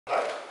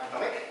Hi, I'm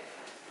Tomek,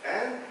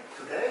 and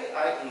today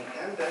I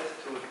intended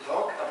to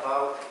talk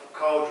about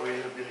code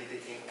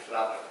reusability in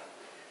Flutter.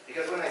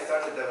 Because when I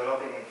started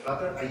developing in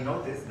Flutter, I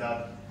noticed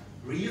that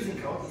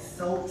reusing code is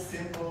so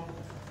simple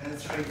and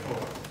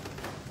straightforward.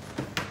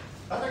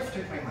 But I've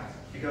changed my mind,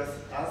 because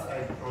as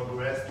I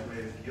progressed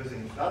with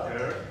using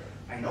Flutter,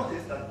 I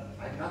noticed that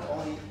I'm not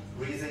only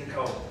reusing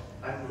code,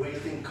 I'm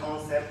reusing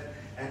concept,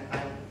 and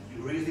I'm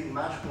reusing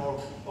much more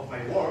of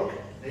my work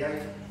than I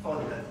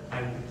thought that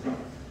I would.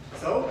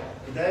 So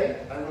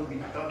today I will be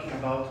talking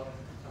about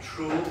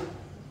true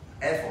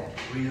effort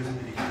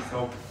reusability.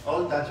 So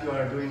all that you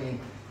are doing in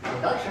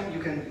production, you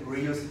can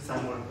reuse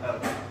somewhere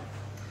else.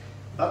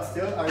 But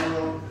still, I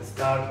will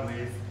start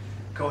with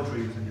code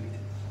reusability.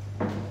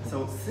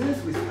 So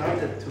since we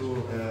started to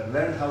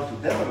learn how to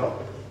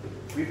develop,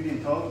 we've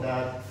been told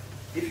that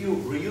if you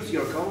reuse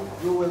your code,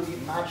 you will be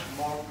much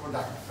more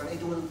productive, and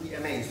it will be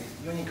amazing,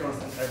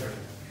 unicorns and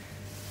everything.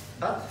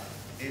 But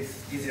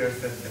it's easier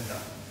said than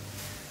done,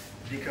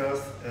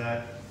 because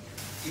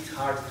it's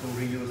hard to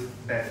reuse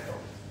bad code.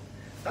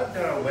 But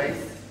there are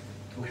ways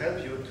to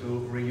help you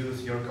to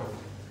reuse your code.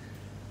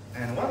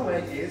 And one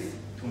way is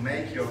to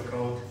make your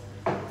code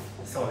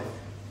solid.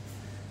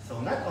 So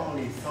not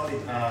only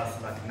solid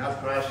as like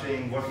not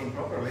crashing, working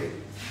properly,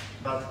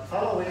 but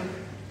following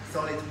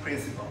solid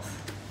principles.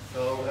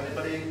 So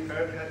anybody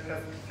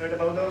heard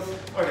about those?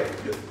 Okay,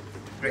 good,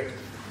 great.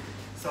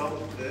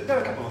 So there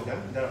are a couple of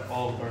them. They're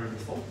all very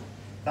useful.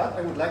 But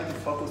I would like to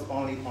focus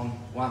only on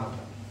one of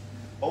them,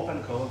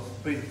 open code's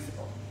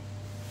principle.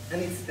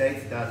 And it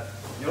states that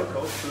your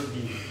code should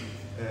be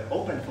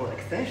open for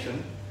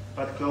extension,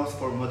 but closed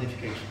for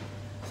modification.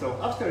 So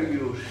after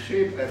you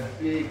ship a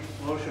big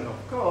version of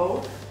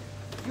code,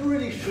 you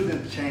really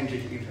shouldn't change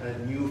it if a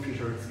new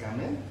feature is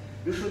coming.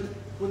 You should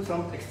put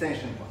some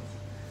extension ones.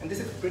 And this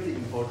is pretty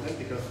important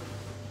because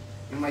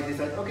you might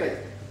decide,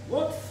 okay,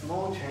 what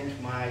small change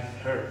might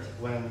hurt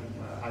when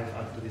I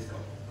add to this code?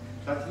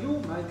 But you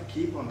might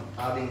keep on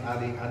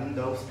adding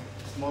those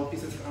small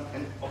pieces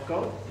of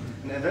code,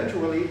 and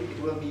eventually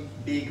it will be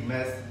big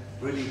mess,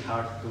 really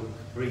hard to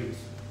reuse.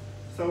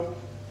 So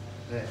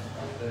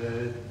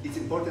it's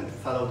important to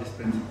follow this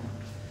principle.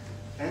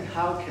 And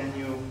how can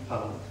you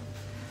follow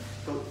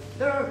it? So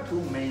there are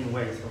two main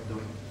ways of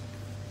doing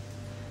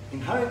it: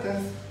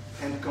 inheritance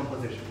and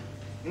composition.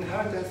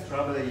 Inheritance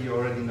probably you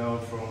already know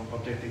from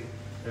objective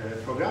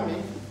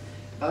programming,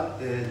 but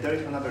there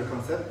is another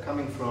concept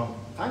coming from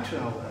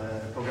functional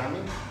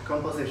programming,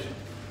 composition.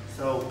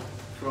 So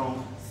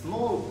from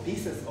small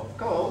pieces of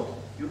code,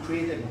 you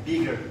create a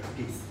bigger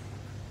piece.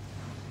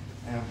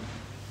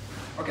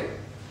 Okay,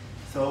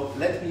 so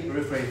let me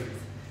rephrase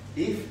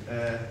this.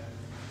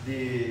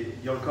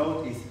 If your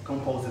code is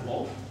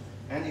composable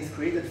and is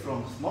created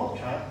from small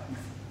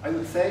chunks, I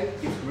would say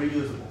it's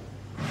reusable.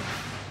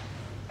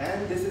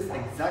 And this is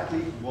exactly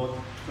what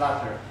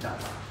Flutter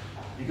does,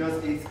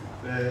 because it's,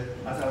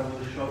 as I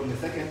will show in a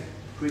second,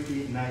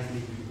 pretty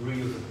nicely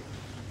reusable.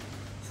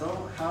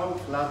 So how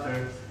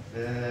Flutter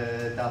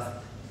does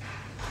it?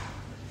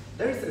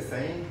 There is a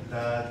saying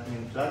that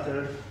in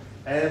Flutter,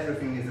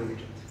 everything is a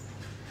widget.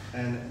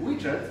 And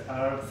widgets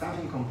are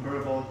something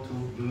comparable to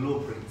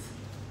blueprints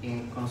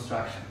in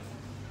construction.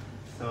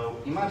 So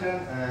imagine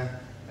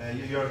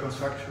you're a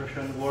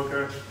construction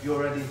worker, you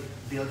already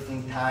built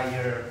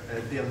entire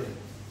building,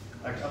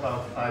 like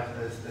about 5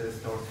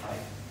 stores high.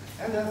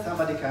 And then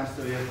somebody comes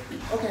to you,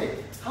 okay,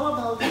 how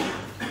about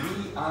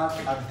we add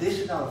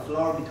additional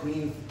floor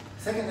between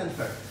second and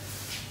third?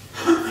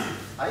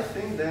 I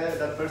think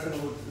that person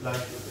would,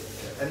 like,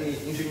 any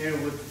engineer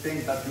would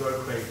think that you are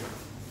crazy.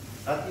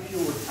 But if you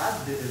would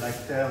add this,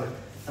 like tell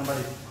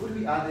somebody, could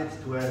we add it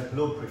to a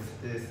blueprint,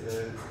 this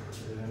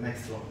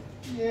next floor?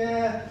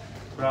 Yeah,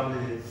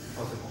 probably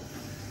possible.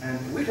 And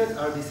widgets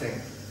are the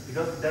same,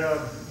 because there are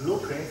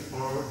blueprints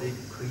for the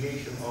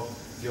creation of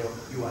your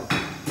UI.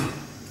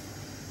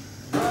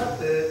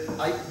 But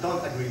I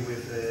don't agree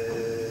with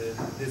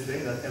this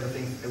thing that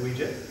everything is a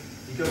widget,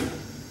 because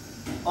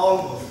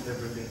almost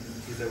everything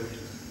is a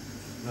widget.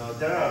 Now,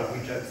 there are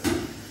widgets,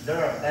 there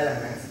are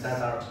elements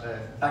that are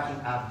backing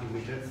up the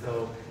widget,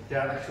 so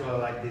there are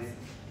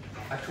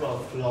actual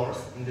floors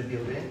in the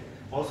building.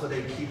 Also,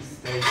 they keep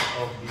state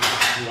of the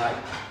UI,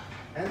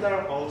 and there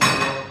are also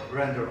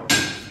render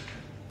objects.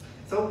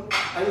 So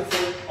I would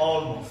say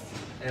almost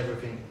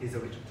everything is a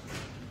widget.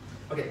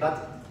 Okay,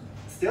 but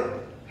still,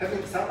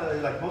 having some,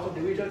 like most of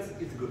the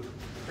widgets is good.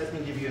 Let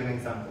me give you an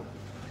example.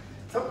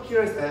 So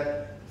here is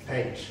a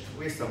page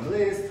with some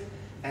list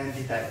and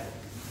the title.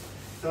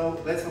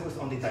 So let's focus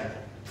on the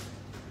title.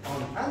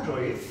 On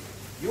Android,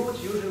 you would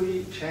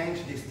usually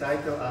change this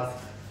title as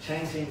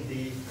changing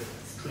the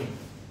string.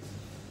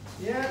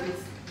 Yeah,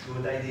 it's a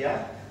good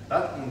idea,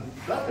 but in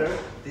Flutter,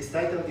 this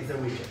title is a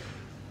widget.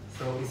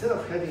 So instead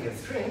of having a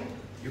string,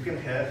 you can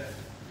have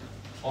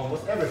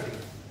almost everything.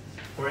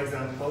 For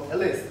example, a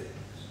list.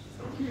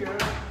 So here,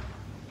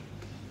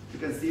 you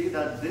can see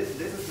that this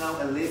is now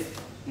a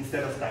list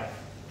instead of title.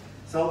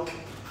 So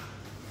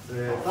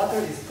Flutter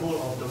is full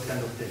of those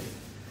kind of things.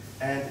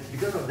 And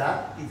because of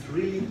that, it's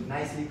really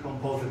nicely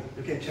composable.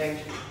 You can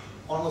change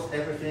almost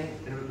everything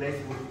and replace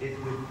it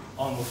with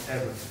almost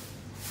everything.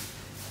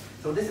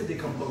 So this is the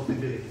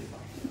composability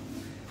part.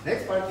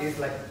 Next part is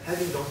like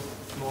having those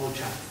small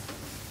chunks.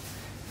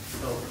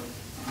 So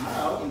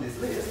now in this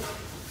list,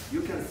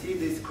 you can see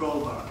this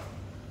scroll bar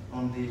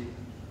on the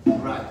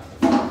right.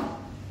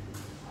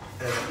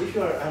 If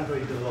you are an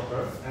Android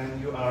developer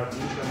and you are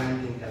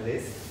implementing a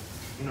list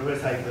in a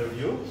recycler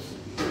view,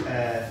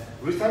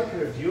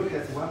 recycler view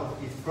has one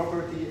of its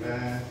property,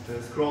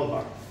 the scroll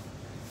bar.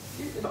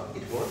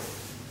 It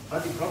works,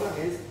 but the problem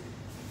is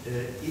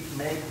it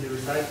makes the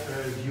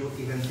recycler view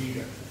even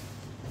bigger.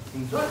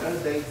 In Flutter,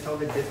 they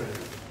solve it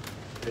differently.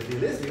 The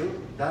list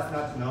view does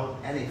not know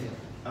anything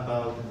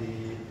about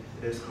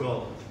the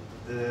scroll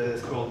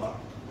bar.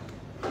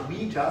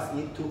 We just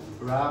need to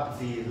wrap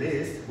the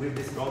list with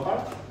the scroll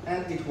bar,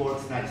 and it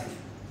works nicely.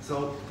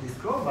 So the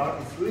scroll bar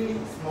is really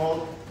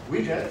small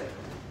widget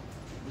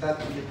that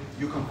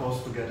you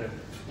compose together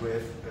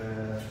with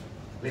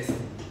list.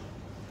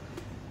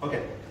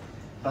 Okay,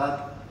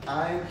 but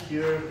I'm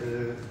here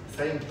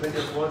saying plenty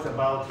of words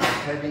about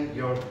having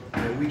your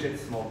widget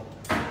small.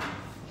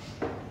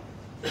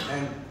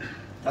 And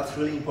that's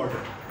really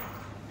important.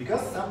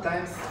 Because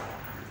sometimes,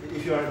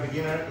 if you are a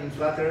beginner in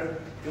Flutter,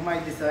 you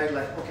might decide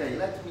like, okay,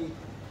 let me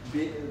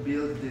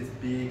build this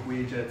big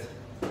widget.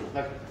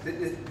 Like,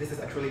 this is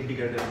actually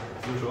bigger than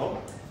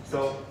usual.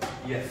 So,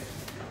 yes.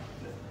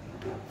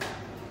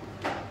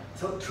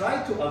 So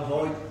try to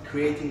avoid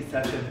creating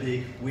such a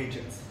big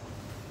widgets.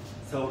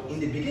 So in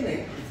the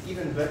beginning, it's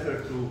even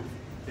better to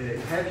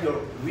have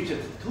your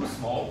widget too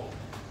small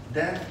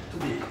than too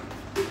big.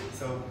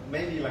 So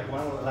maybe like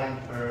one line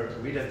per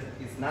widget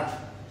is not,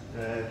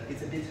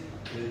 it's a bit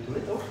too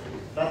little,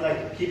 but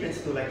like keep it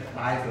to like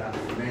 5 lines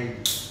maybe.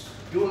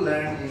 You will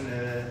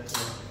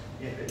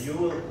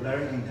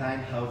learn in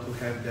time how to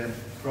have them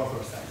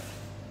proper size.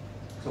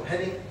 So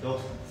having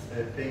those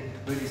things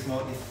really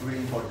small is really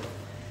important.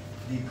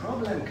 The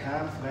problem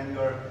comes when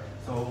you're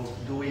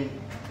doing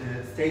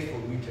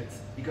stateful widgets,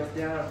 because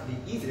they are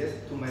the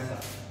easiest to mess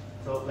up.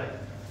 So like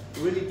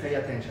really pay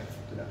attention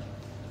to them.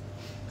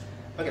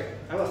 Okay,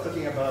 I was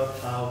talking about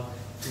how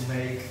to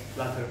make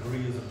Flutter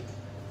reusable.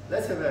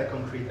 Let's have a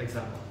concrete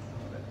example.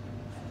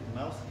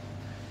 Mouse.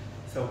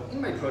 So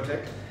in my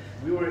project,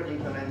 we were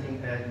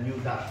implementing a new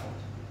dashboard.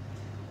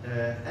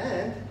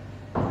 And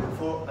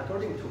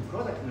according to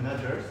product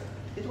managers,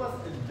 it was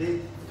a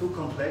bit too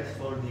complex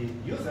for the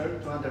user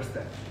to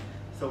understand.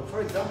 So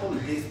for example,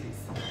 this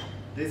piece.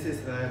 This is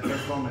a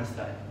performance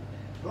type.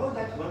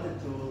 Product wanted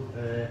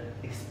to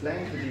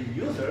explain to the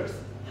users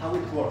how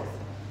it works.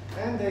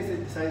 And they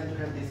decided to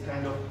have this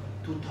kind of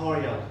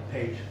tutorial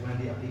page when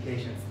the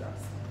application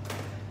starts.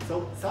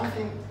 So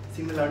something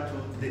similar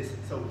to this.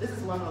 So this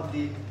is one of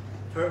the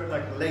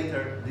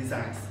later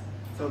designs.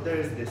 So there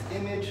is this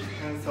image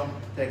and some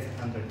text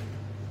underneath.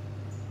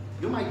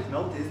 You might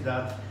notice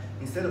that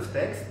instead of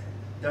text,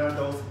 there are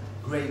those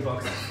gray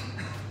boxes.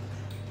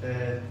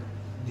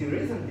 The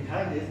reason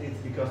behind this is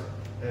because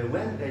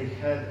when they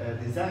had a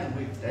design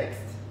with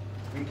text,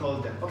 we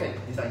told them, okay,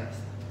 designers,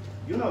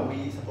 you know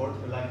we support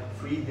like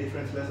 3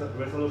 different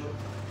resolutions.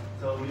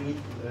 So you need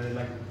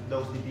like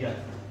those DPIs.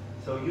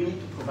 So you need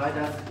to provide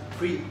us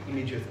 3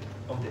 images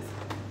of this.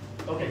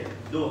 Okay,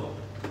 doable.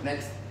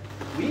 Next,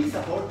 we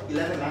support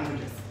 11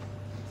 languages.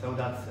 So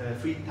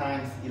that's 3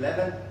 times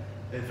 11,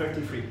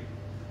 33.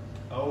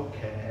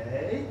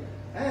 Okay,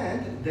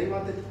 and they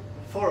wanted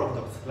 4 of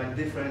those, like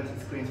different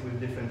screens with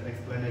different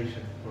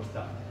explanation for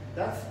stuff.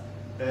 That's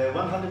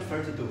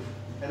 132.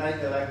 And I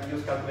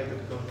use calculator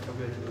to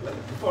calculate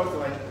it before,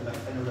 so I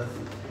know that.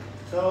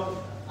 So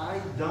I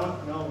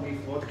don't know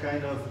with what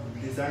kind of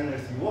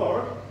designers you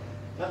work,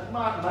 but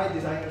my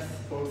designers,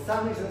 for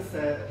some reason,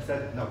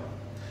 said no.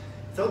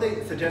 So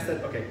they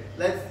suggested, okay,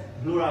 let's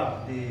blur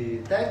out the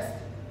text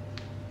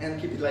and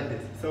keep it like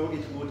this. So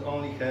it would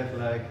only have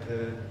like,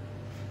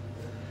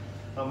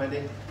 how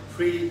many?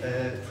 3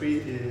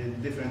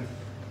 different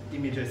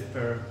images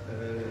per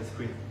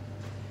screen.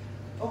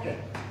 Okay,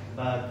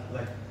 but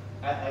like,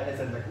 I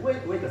said like,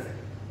 wait a second.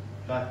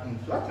 But in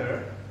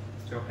Flutter,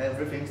 so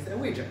everything's a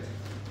widget.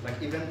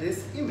 Like even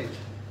this image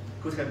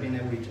could have been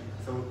a widget.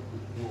 So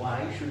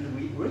why should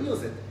we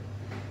reuse it?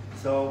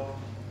 So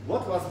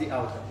what was the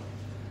outcome?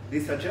 The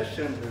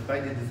suggestion by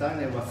the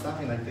designer was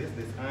something like this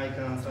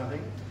icon,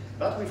 something,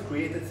 but we've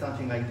created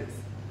something like this.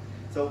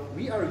 So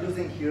we are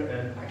using here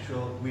an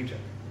actual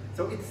widget.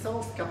 So it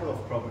solves a couple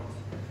of problems.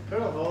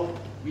 First of all,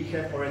 we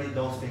have already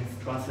those things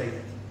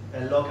translated,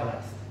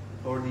 localized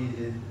for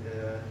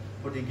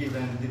the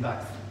given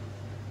device.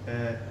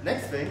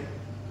 Next thing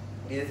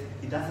is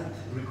it doesn't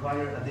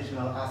require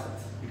additional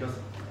assets because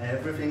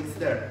everything's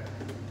there.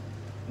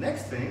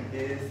 Next thing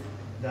is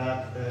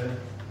that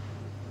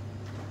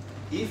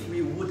if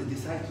we would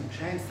decide to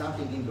change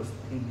something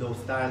in those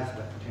styles,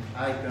 like change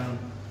icon,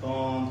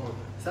 font, or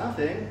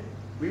something,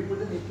 we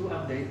wouldn't need to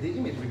update the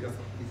image because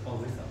it's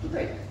always up to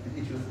date.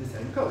 It uses the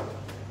same code.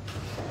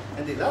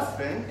 And the last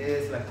thing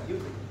is like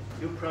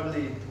you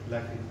probably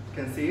like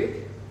can see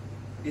it.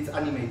 it's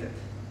animated.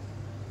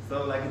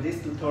 So like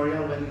this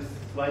tutorial, when you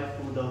swipe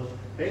through those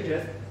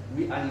pages,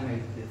 we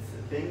animate this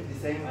thing the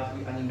same as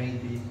we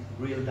animate the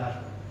real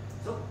dashboard.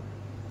 So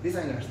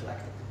designers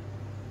liked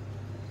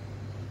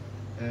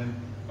it.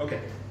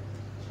 Okay,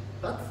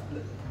 but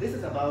this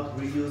is about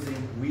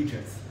reusing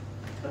widgets.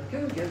 But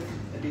can we get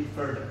a bit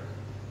further?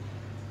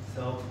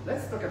 So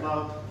let's talk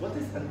about what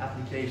is an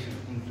application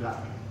in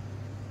Flutter.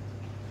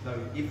 So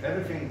if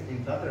everything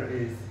in Flutter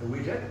is a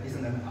widget,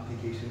 isn't an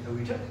application a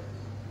widget?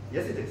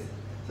 Yes, it is.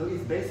 So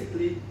it's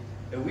basically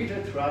a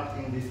widget wrapped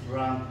in this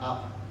round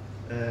up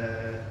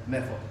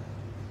method.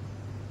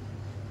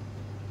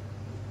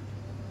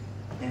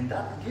 And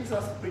that gives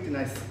us pretty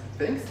nice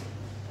things.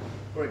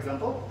 For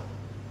example,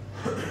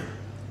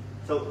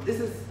 so this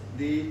is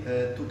the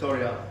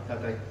tutorial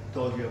that I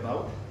told you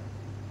about.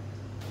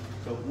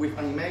 So with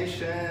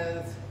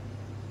animations,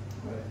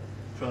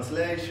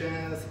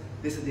 translations,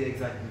 this is the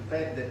exact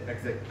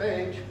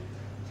page.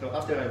 So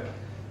after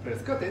I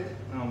press cut it,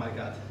 oh my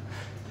god.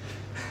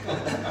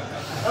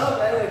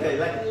 Okay,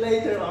 like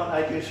later on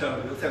I can show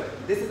you. So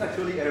this is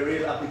actually a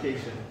real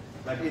application.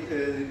 Like it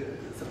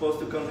is supposed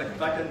to contact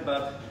backend,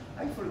 but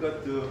I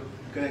forgot to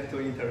connect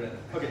to internet.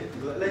 Okay,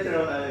 later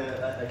on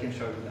I can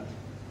show you that.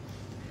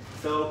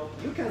 So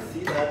you can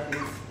see that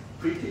it's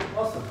pretty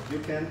awesome. You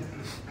can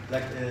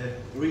like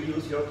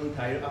reuse your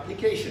entire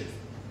application.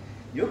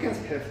 You can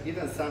have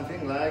even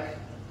something like,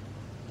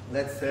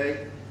 let's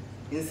say,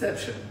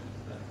 Inception.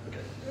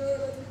 Okay.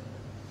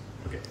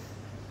 Okay.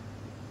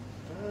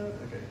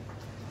 Okay.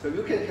 So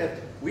you can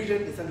have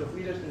widget inside of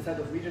widget, inside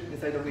of widget,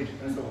 inside of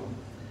widget, and so on.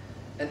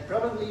 And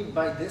probably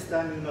by this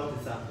time you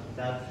notice something,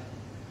 that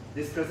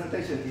this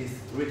presentation is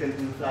written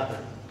in Flutter.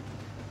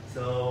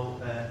 So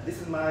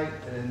this is my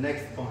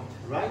next point,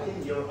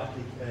 writing your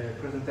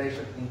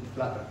presentation in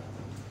Flutter.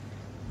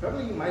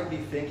 Probably you might be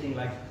thinking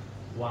like,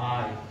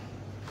 why?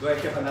 Do I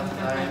have enough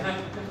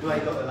time? Do I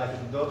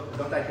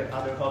don't I have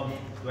other hobby?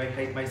 Do I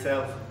hate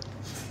myself?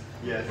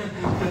 Yes.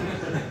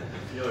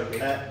 You're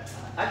okay.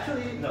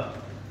 Actually, no,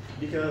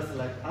 because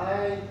like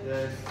I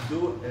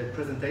do a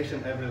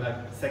presentation every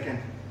like second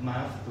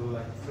month to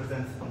like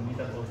present on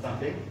Meetup or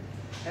something,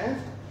 and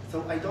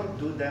so I don't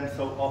do them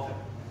so often,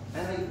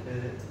 and I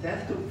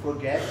tend to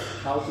forget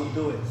how to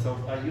do it. So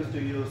I used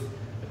to use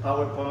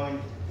PowerPoint.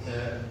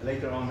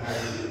 Later on, I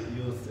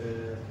used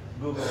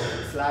Google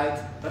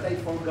Slides, but I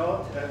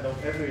forgot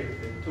every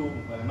 2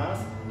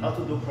 months how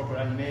to do proper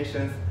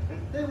animations, and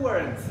they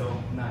weren't so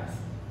nice.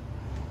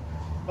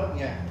 But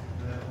yeah,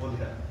 what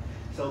the hell.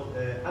 So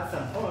at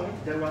some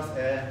point, there was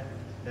a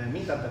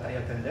meetup that I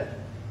attended,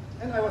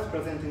 and I was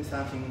presenting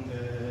something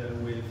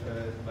with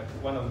like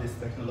one of these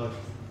technologies.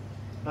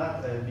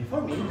 But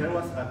before me, there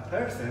was a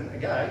person, a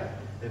guy,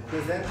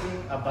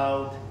 presenting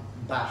about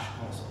Bash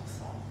consoles.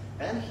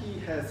 And he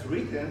has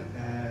written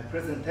a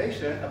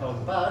presentation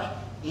about Bash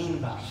in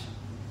Bash.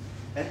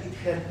 And it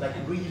had like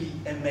really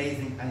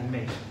amazing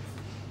animations.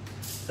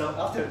 So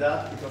after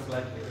that, it was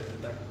like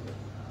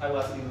I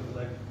was in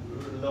like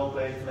low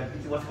place, like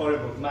it was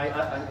horrible.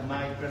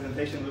 My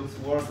presentation looks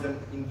worse than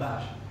in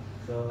Bash.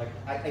 So like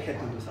I had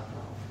to do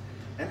something.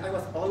 And I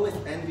was always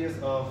envious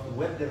of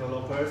web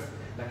developers,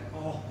 like,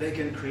 oh, they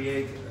can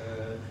create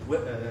a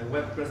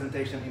web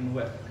presentation in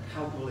web.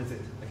 How cool is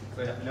it? Like,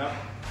 so yeah, no.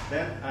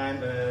 Then I'm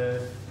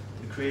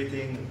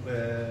creating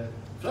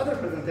Flutter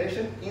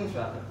presentation in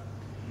Flutter.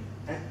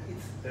 And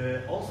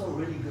it's also a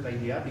really good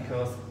idea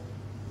because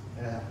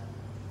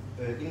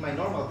in my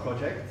normal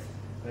projects,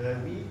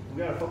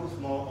 we are focused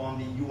more on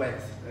the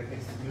UX,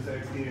 user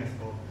experience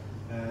for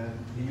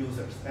the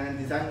users. And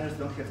designers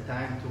don't have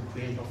time to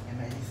create those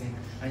amazing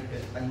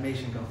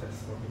animation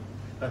concepts for me.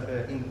 But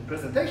in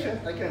presentation,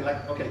 I can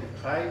like, okay,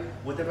 try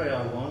whatever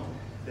I want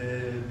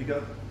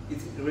because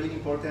it's really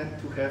important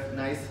to have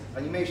nice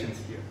animations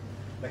here.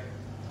 Like,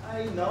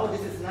 I know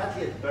this is not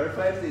yet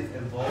perfect, it's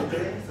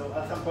evolving, so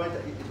at some point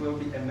it will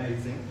be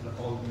amazing,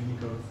 all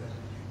Unicodes and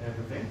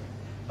everything.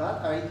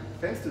 But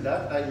thanks to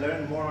that, I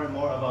learned more and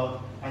more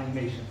about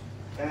animation.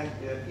 And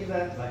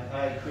even like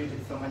I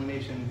created some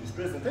animation in this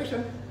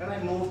presentation, and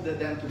I moved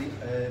them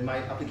to my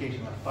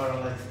application, like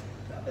parallels,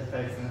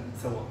 effects, and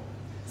so on.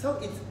 So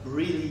it's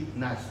really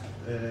nice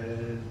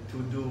to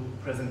do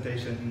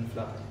presentation in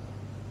Flutter.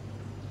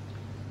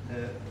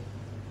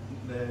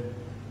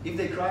 If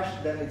they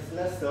crash, then it's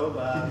less so,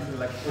 but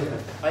like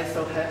I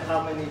saw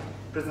how many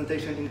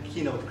presentations in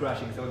Keynote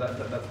crashing, so that's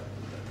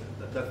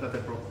not a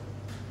problem.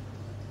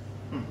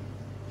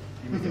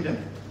 Give me a second.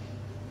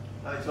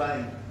 Oh, it's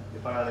running. The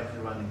parallel is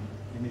running.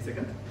 Give me a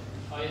second.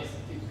 Oh yes,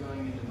 it keeps going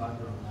in the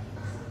background.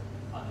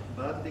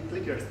 But the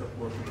clicker stopped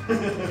working.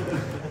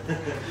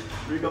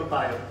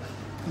 Recompile.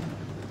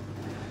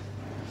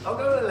 I'll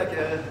go like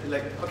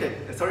okay,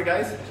 sorry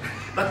guys,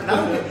 but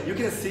now you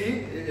can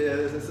see,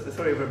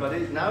 sorry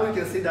everybody, now you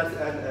can see that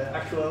an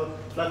actual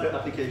Flutter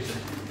application,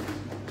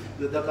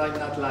 that I'm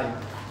not lying.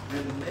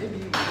 And maybe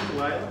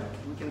meanwhile,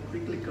 we can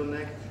quickly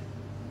connect,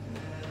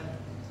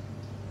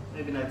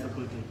 maybe not so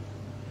quickly.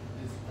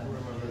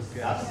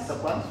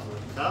 Tab one?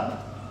 Tab?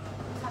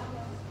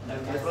 The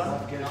first one?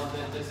 No,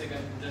 the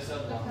second, the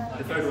third one.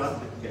 The third one?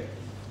 Okay.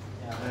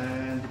 Yeah.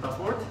 And the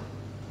password?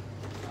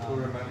 Who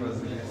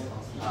remembers the Yes.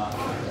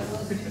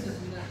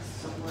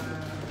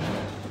 somewhere?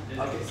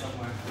 Okay,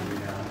 somewhere.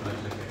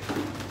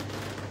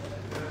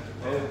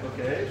 Oh,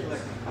 okay.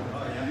 Like,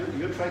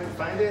 you try to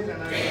find it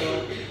and I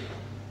will...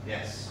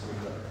 Yes.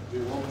 We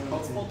won't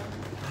hotspot.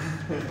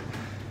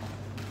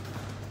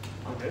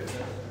 Okay. Just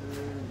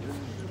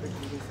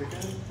give me a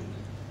second.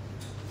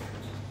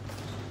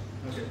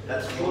 Okay.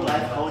 That's true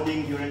life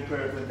coding during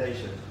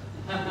presentation.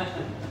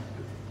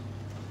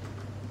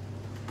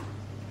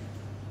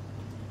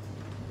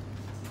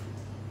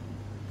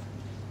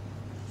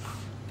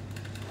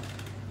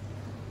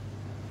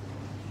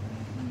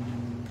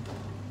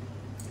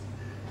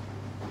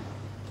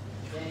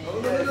 Oh,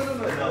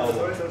 no.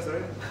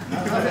 Sorry.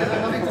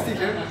 Nothing to see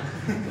here.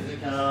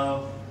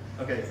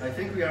 Okay, I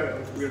think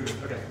we're good.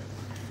 Okay.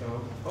 So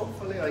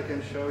hopefully I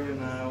can show you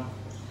now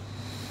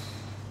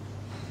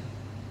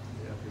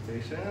the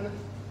application.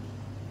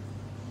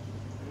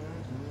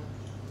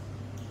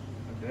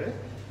 Okay.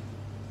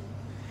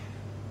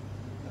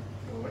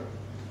 Go away.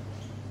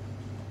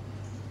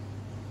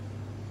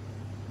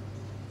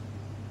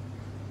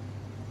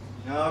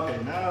 Okay,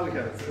 now we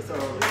have it.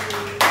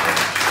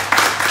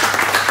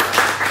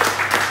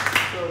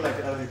 So like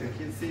as you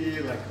can see,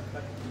 like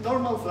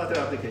normal Flutter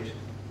application.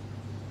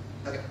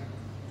 Okay.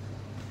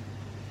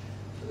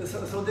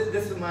 So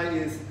this is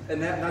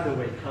another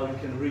way how you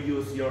can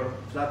reuse your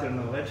Flutter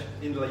knowledge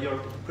in your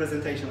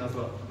presentation as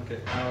well. Okay.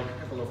 Now a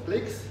couple of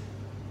clicks.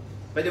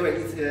 By the way,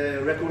 it's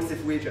a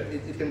recursive widget.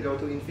 It can go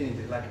to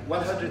infinity. Like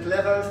 100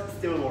 levels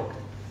still work,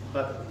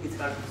 but it's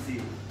hard to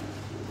see.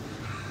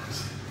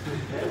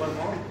 Okay, one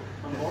more.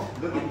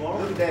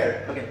 Look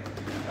there. Okay.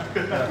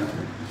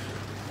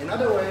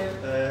 Another way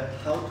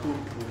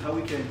how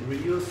we can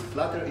reuse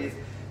Flutter is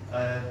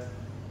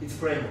its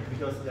framework,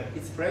 because like,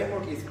 its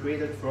framework is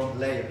created from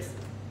layers.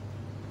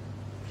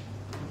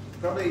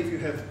 Probably if you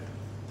have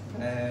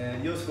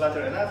used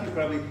Flutter enough, you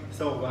probably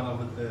saw one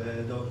of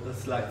the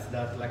slides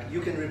that like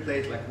you can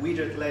replace like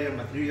widget layer,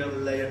 material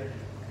layer,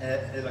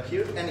 like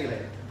here any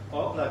layer,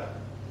 or like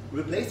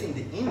replacing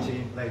the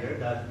engine layer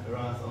that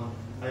runs on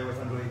iOS,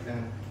 Android,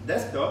 and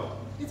desktop.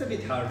 It's a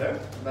bit harder,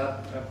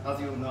 but as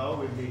you know,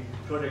 with the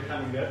project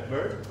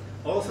Hummingbird,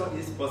 also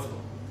is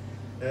possible.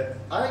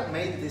 I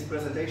made this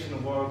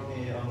presentation work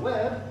on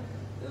web,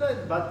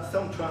 but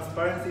some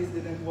transparencies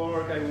didn't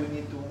work. I would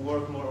need to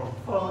work more on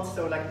fonts.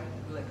 So like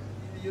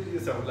you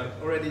saw, like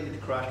already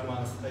it crashed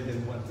once. I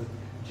didn't want to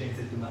change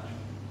it too much.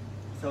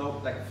 So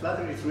like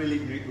Flutter is really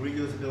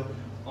reusable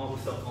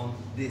also on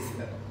this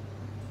level.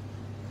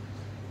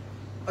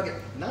 Okay,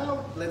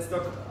 now let's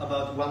talk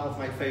about one of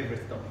my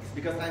favorite topics,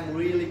 because I'm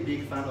really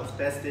big fan of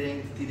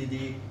testing,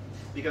 TDD,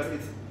 because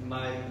it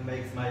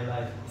makes my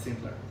life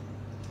simpler.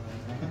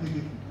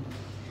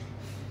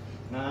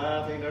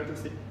 Nothing there to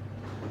see.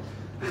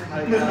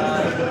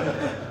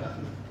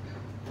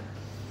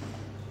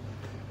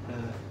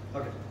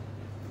 Okay.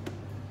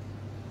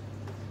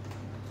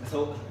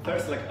 So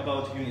first, like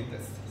about unit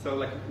tests. So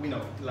like we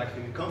know, like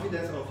the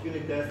confidence of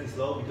unit tests is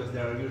low because they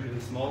are usually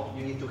small.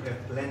 You need to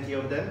have plenty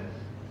of them.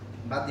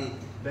 But the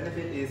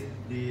benefit is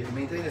the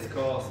maintenance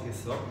cost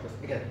is low because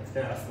again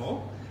they are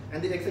small,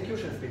 and the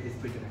execution speed is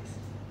pretty nice.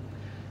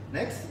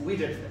 Next,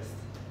 widget tests.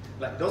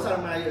 Like those are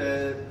my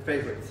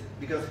favorites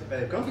because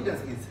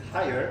confidence is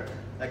higher,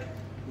 like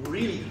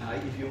really high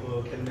if you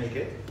can make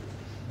it.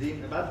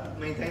 But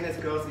maintenance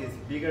cost is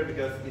bigger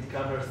because it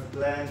covers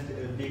planned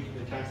big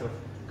chunks of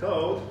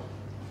code,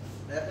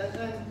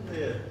 and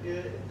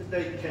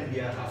they can be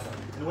a hassle.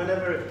 And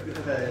whenever you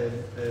have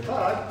a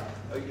bug,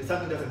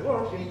 something doesn't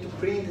work, you need to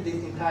print this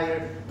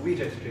entire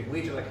widget string.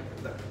 Widget,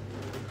 like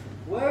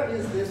where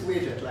is this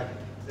widget? Like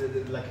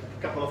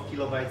a couple of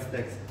kilobytes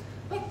text.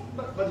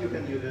 But you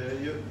can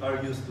you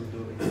are used to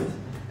doing this.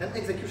 And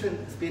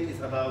execution speed is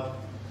about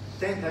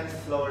 10 times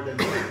slower than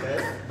unit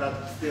test,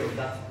 but still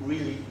that's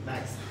really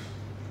nice.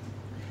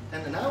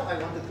 And now I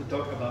wanted to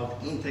talk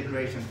about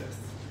integration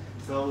tests.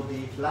 So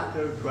the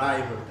Flutter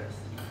driver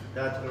tests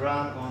that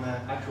run on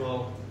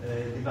actual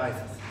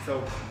devices.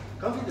 So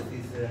confidence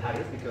is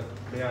highest because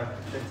they are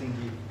testing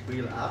the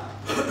real app.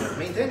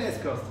 Maintenance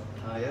cost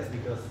highest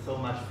because so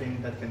much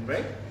thing that can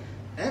break.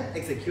 And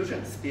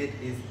execution speed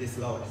is the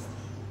slowest.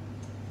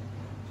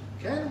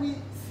 Can we?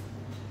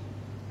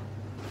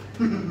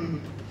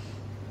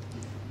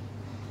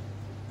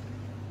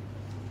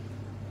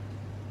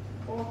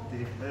 What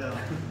the hell?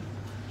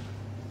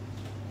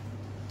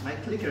 My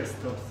clicker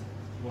stops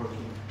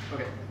working.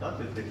 Okay. Not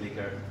with the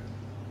clicker.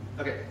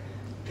 Okay.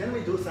 Can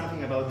we do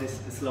something about this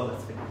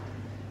slowest thing?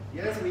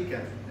 Yes, we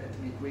can. Let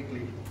me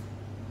quickly.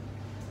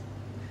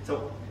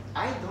 So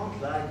I don't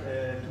like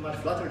too much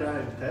Flutter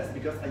driver tests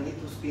because I need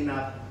to spin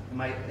up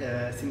my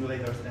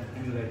simulators and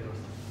emulators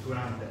to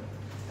run them.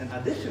 And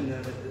addition,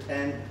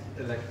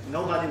 like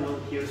nobody will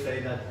here say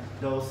that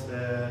those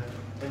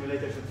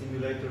emulators and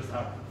simulators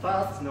are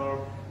fast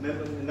nor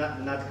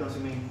not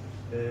consuming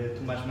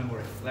too much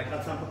memory. Like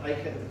at some point, I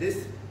have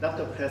this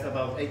laptop has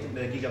about 8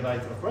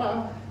 gigabytes of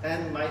RAM,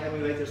 and my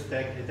emulators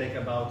take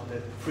about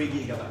 3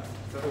 gigabytes.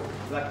 So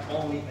like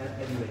only an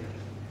emulator.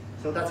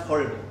 So that's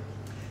horrible.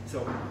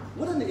 So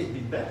wouldn't it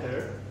be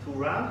better to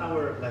run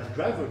our like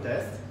driver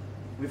test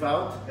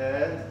without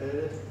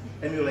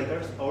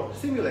emulators or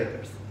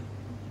simulators?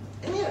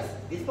 And yes,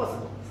 it's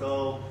possible.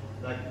 So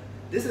like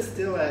this is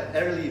still an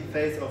early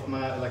phase of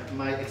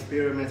my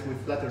experiments with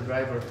Flutter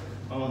driver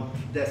on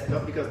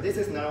desktop, because this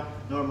is now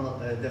normal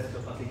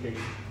desktop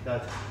application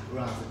that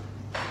runs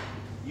it.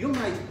 You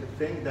might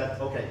think that,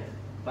 okay,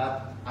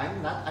 but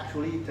I'm not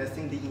actually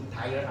testing the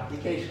entire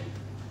application.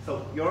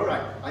 So you're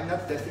right, I'm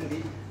not testing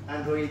the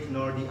Android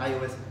nor the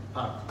iOS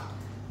part.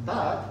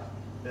 But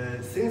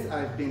since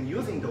I've been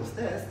using those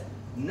tests,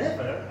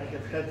 never I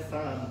have had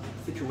some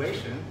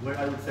situation where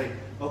I would say,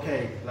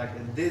 okay, like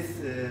this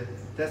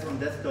test on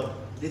desktop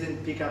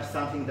didn't pick up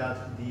something that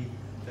the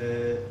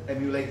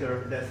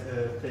emulator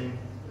thing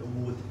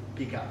would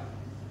pick up.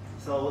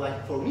 So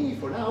like for me,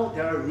 for now,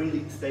 they are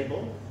really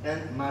stable and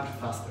much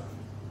faster.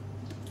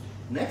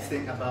 Next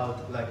thing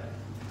about like,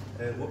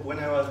 when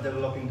I was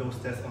developing those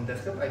tests on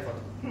desktop, I thought,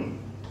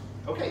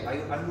 okay,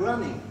 I'm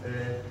running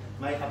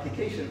my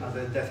application as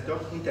a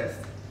desktop in test.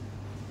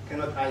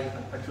 Cannot I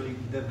actually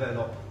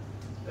develop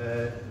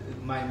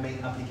my main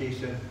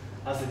application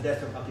as a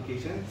desktop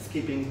application,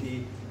 skipping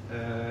the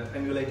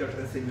emulators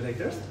and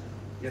simulators?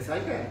 Yes, I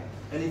can.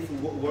 And it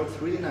works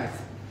really nice,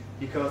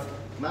 because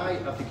my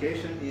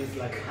application is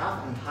like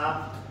half and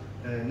half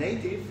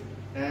native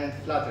and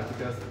Flutter,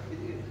 because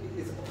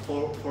it's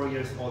 4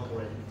 years old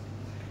already.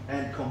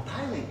 And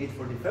compiling it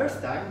for the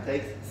first time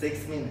takes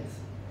 6 minutes.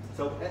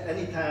 So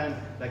anytime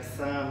like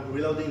some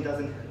reloading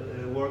doesn't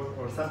work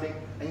or something,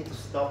 I need to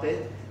stop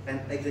it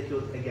and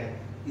execute again.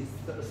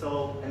 It's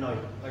so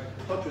annoying. Like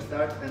hot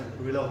restart and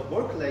reload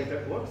works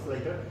later,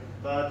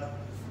 but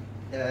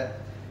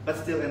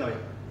still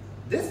annoying.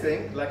 This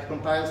thing like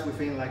compiles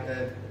within like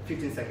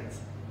 15 seconds.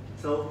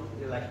 So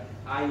like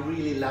I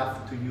really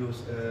love to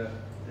use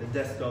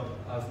desktop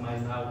as my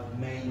now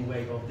main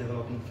way of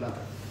developing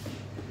Flutter.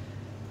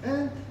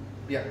 And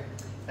yeah,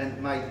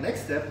 and my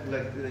next step,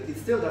 like it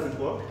still doesn't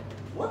work.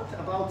 What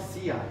about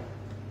CI?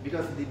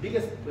 Because the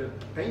biggest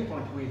pain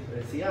point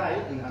with CI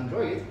in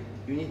Android,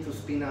 you need to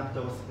spin up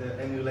those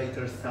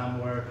emulators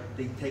somewhere.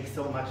 They take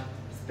so much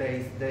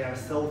space. They are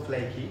so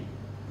flaky.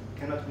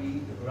 Cannot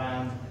we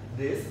run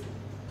this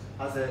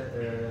as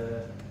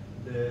a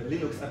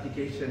Linux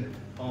application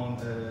on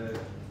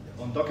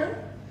Docker?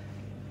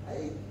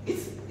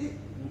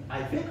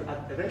 I think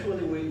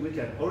eventually we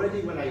can.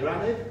 Already when I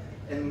run it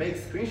and make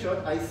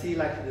screenshot, I see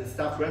like the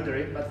stuff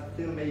rendering, but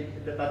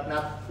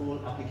not full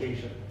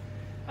application.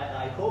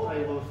 I hope I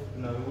will,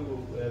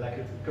 like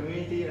a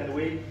community, and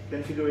we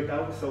can figure it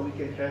out so we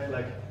can have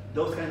like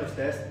those kind of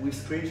tests with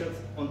screenshots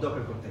on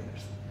Docker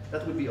containers.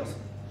 That would be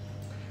awesome.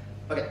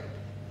 Okay.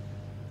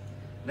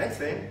 Next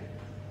thing,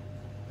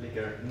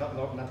 clicker. Not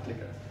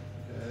clicker.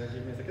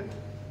 Give me a second.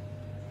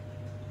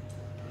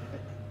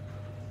 Okay.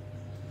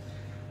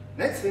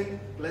 Next thing,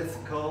 let's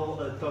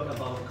talk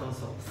about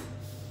consoles.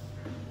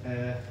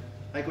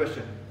 My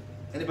question: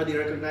 anybody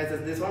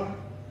recognizes this one?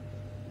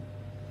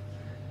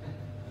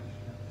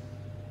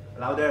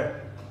 Louder.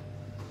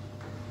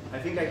 I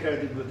think I heard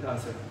a good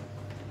answer.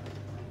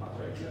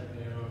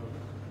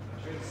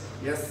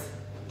 Yes.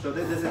 So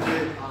this is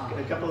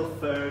a couple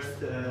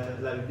first,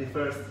 like the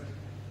first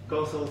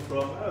console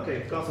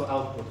console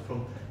output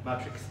from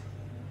Matrix.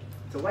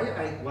 So why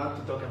I want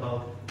to talk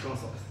about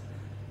consoles?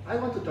 I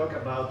want to talk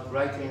about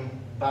writing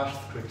bash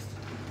scripts.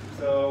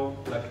 So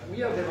like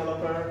we are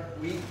developer,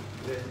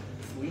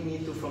 we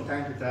need to from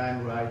time to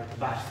time write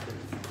bash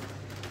scripts.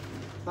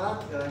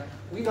 But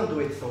we don't do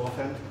it so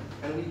often,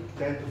 and we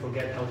tend to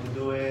forget how to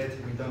do it.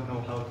 We don't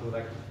know how to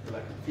like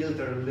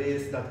filter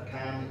lists that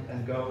come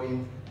and go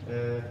in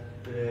the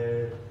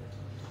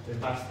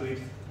bash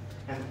scripts.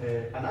 And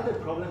another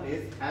problem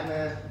is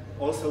I'm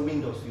also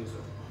Windows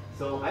user.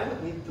 So I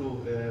would need to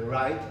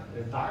write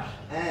bash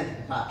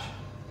and batch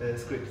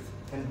scripts.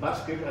 And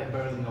batch script, I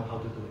barely know how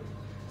to do it.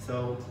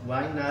 So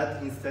why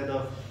not, instead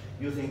of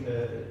using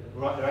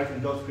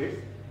writing those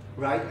scripts,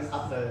 write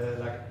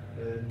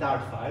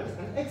Dart files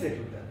and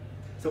execute them.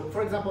 So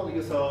for example,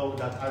 you saw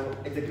that I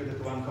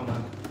executed one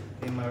command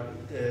in my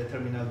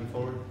terminal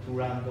before to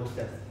run those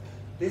tests.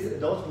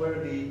 Those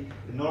were the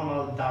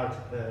normal Dart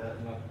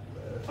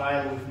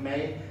file with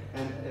main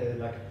and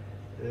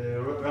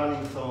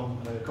running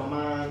some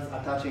commands,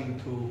 attaching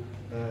to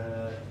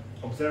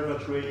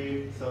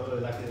observatory, so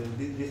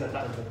this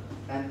attachment,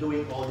 and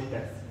doing all the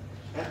tests.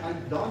 And I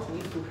don't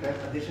need to have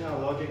additional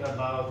logic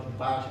about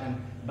batch and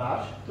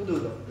bash to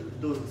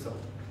do so.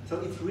 So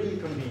it's really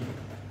convenient.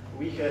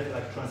 We have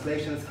like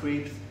translation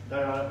scripts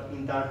that are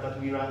in Dart that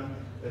we run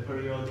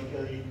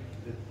periodically,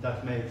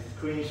 that make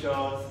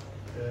screenshots,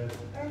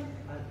 and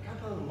a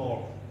couple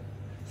more.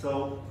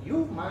 So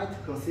you might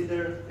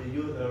consider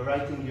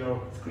writing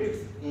your scripts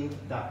in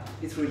Dart.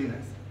 It's really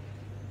nice.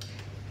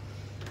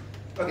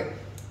 Okay,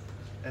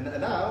 and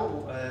now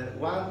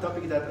one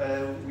topic that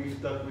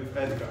we've talked with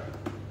Edgar.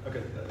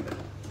 Okay.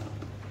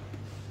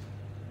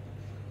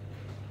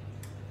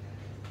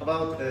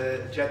 about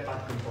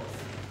Jetpack Compose.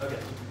 Okay,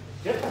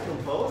 Jetpack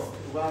Compose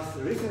was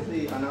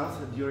recently announced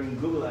during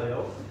Google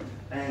I/O,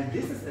 and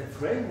this is a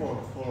framework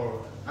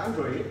for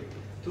Android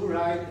to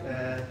write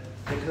a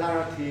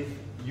declarative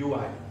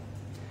UI.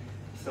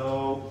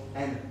 So,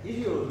 and if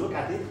you look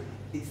at it,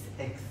 it's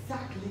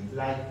exactly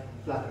like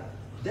Flutter.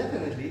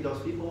 Definitely,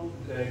 those people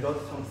got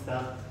some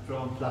stuff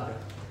from Flutter.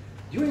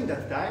 During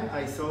that time,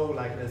 I saw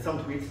like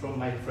some tweets from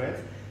my friends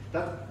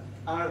that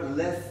are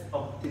less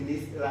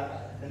optimistic,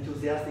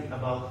 enthusiastic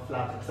about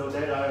Flutter. So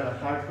there are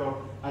hardcore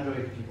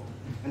Android people.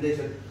 And they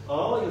said,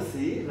 oh, you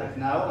see, like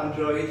now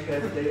Android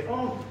has their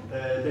own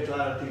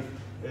declarative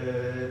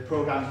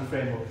programming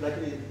framework. Like,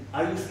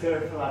 are you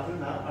scared of Flutter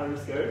now? Are you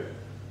scared?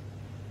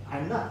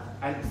 I'm not.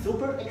 I'm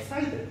super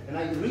excited. And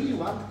I really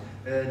want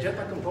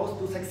Jetpack Compose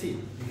to succeed.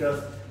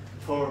 Because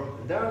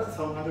there are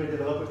some Android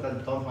developers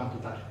that don't want to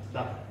touch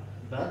Flutter.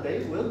 But they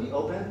will be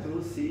open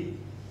to see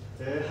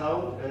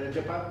how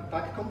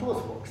Jetpack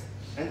Compose works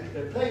and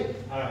play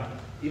around.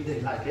 If they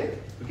like it,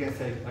 we can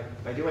say,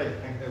 like, by the way,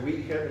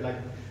 we have like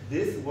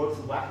this works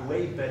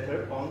way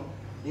better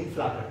in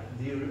Flutter.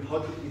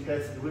 It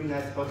has really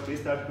nice hot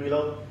restart,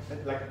 reload,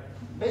 and like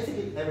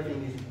basically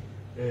everything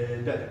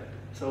is better.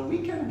 So we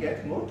can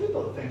get more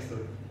people thanks to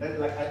it. And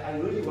like I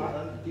really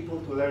want people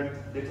to learn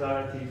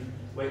declarative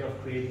way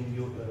of creating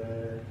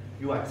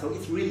UI. So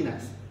it's really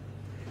nice.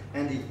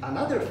 And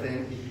another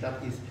thing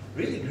that is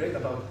really great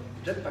about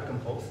Jetpack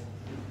Compose,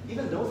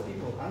 even those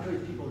people,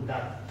 Android people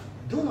that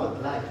do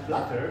not like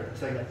Flutter,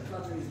 say that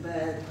Flutter is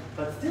bad,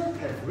 but still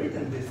have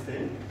written this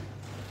thing,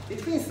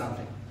 it means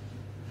something.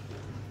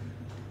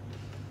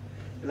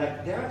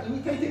 Like they are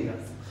imitating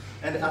us.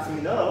 And as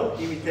we know,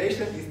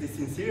 imitation is the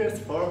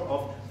sincerest form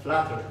of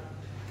Flutter.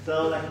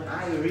 So like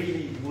I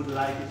really would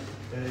like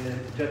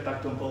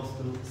Jetpack Compose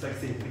to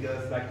succeed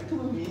because like it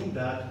will mean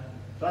that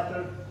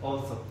Flutter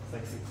also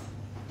succeeds.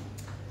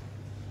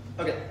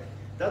 Okay,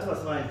 that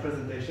was my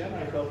presentation.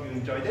 I hope you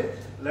enjoyed it,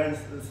 learned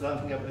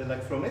something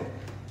like from it.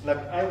 Like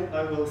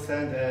I will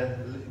send a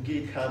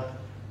GitHub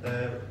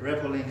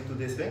repo link to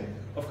this thing.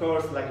 Of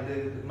course, like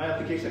my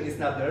application is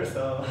not there,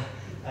 so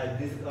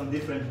this is on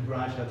different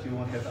branch that you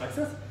won't have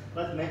access.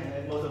 But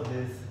most of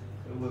this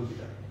will be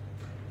there.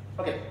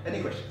 Okay,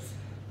 any questions?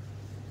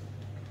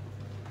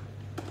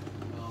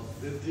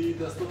 Did the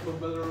desktop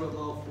embedder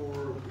allow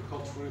for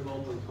hot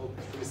reload and hot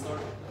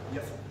restart?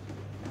 Yes.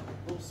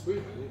 Oh, sweet.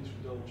 I need to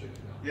double check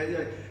it now.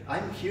 Yeah.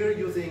 I'm here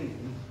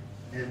using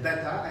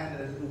beta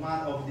and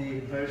one of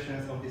the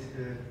versions of this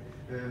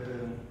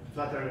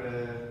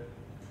Flutter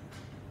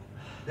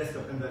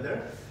desktop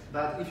embedder.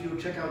 But if you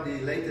check out the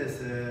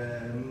latest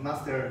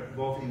master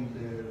both in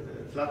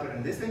Flutter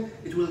and this thing,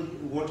 it will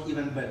work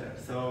even better.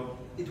 So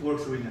it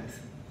works really nice.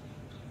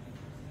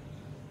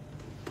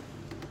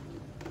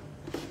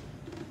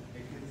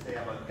 Say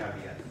about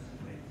caveats.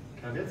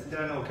 Caveats?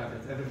 There are no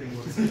caveats. Everything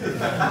works.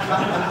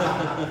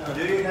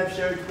 Do you have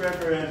shared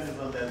preferences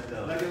on that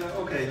though? Like,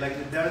 okay,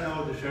 like there are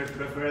no shared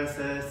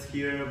preferences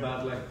here,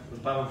 but like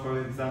Pavel, for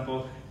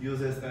example,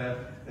 uses a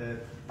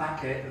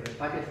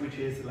packet which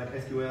is like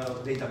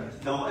SQL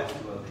database. No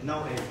SQL.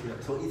 No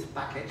SQL. So it's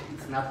package.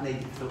 It's not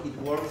native. So it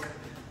works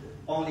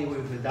only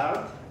with the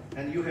Dart,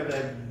 and you have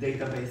a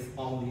database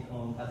only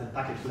at the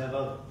package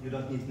level. You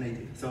don't need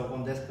native. So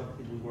on desktop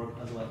it will work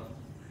as well.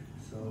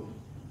 So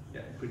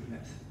yeah, pretty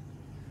nice.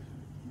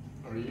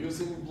 Are you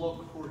using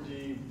Block for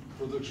the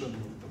production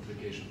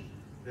application?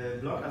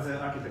 Block as an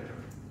architecture?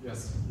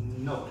 Yes.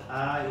 No.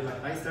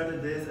 I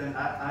started this, and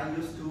I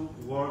used to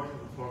work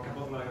for a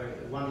couple of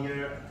 1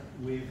 year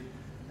with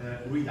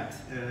Redux,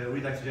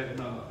 React.js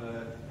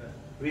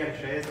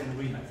and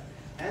Redux.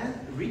 And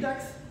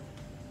Redux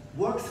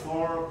works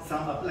for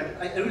some, like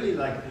I really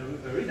like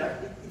Redux.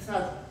 It's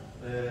not,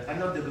 I'm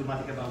not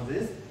dogmatic about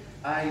this.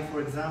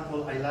 For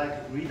example, I like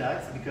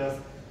Redux because,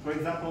 for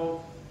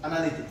example,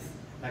 analytics.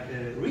 Like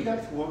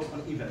Redux works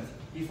on events.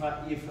 If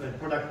a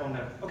product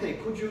owner, okay,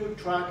 could you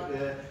track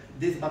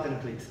this button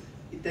clicks?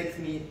 It takes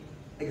me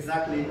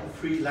exactly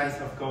 3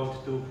 lines of code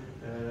to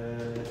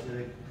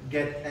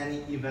get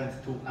any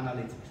event to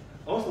analytics.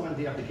 Also, when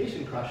the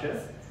application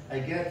crashes, I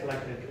get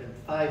like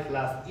 5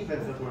 last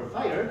events that were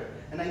fired,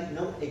 and I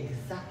know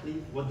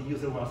exactly what the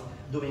user was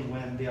doing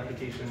when the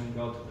application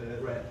got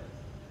read.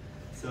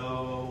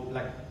 So,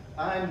 like,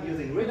 I'm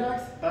using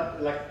Redux,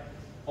 but like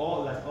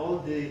all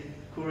the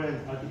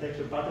current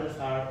architecture patterns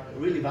are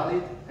really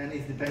valid, and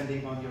it's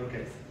depending on your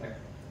case. Like,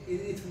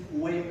 it's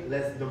way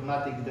less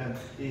dogmatic than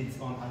it's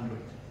on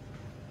Android.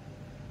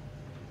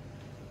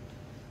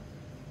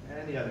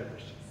 Any other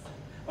questions?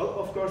 Oh,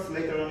 of course,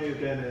 later on you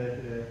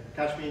can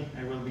catch me.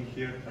 I will be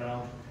here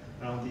around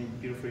the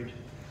beer fridge.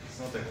 It's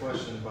not a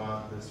question,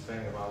 but this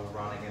thing about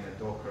running in a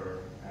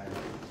Docker, and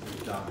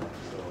we've done it,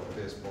 so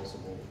it is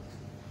possible.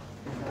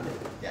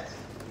 Yes.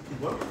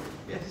 It works?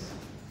 Yes.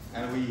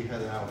 And we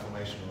had an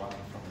automation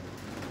running from it.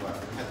 Well,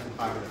 we had to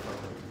hire the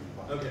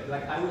Flutter. Okay,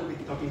 like I will be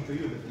talking to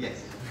you.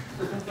 Yes.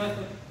 Have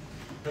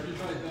you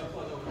tried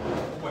Flutter?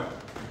 Where?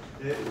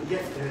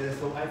 Yes,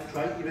 so I've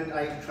tried,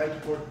 I tried to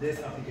port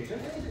this application,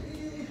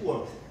 and it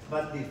works.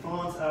 but the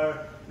fonts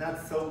are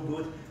not so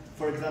good.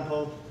 For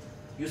example,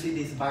 you see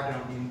this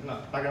background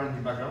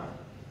in background.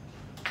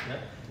 Yeah?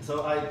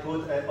 So I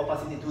put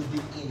opacity to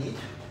the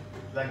image,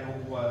 like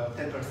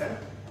 10%,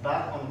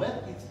 but on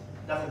web it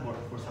doesn't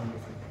work for some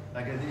reason.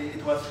 Like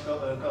it was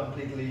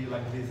completely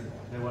like visible.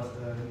 There was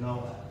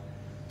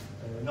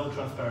no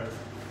transparency.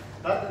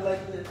 But like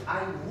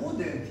I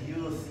wouldn't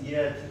use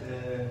yet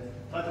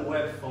Flutter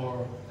Web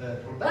for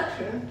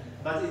production,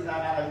 but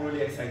I'm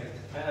really excited.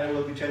 I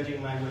will be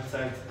changing my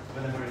website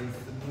whenever it's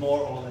more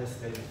or less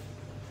stable.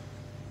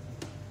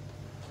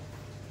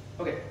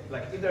 Okay,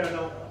 like if there are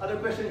no other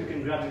questions, you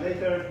can grab me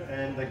later,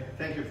 and like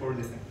thank you for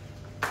listening.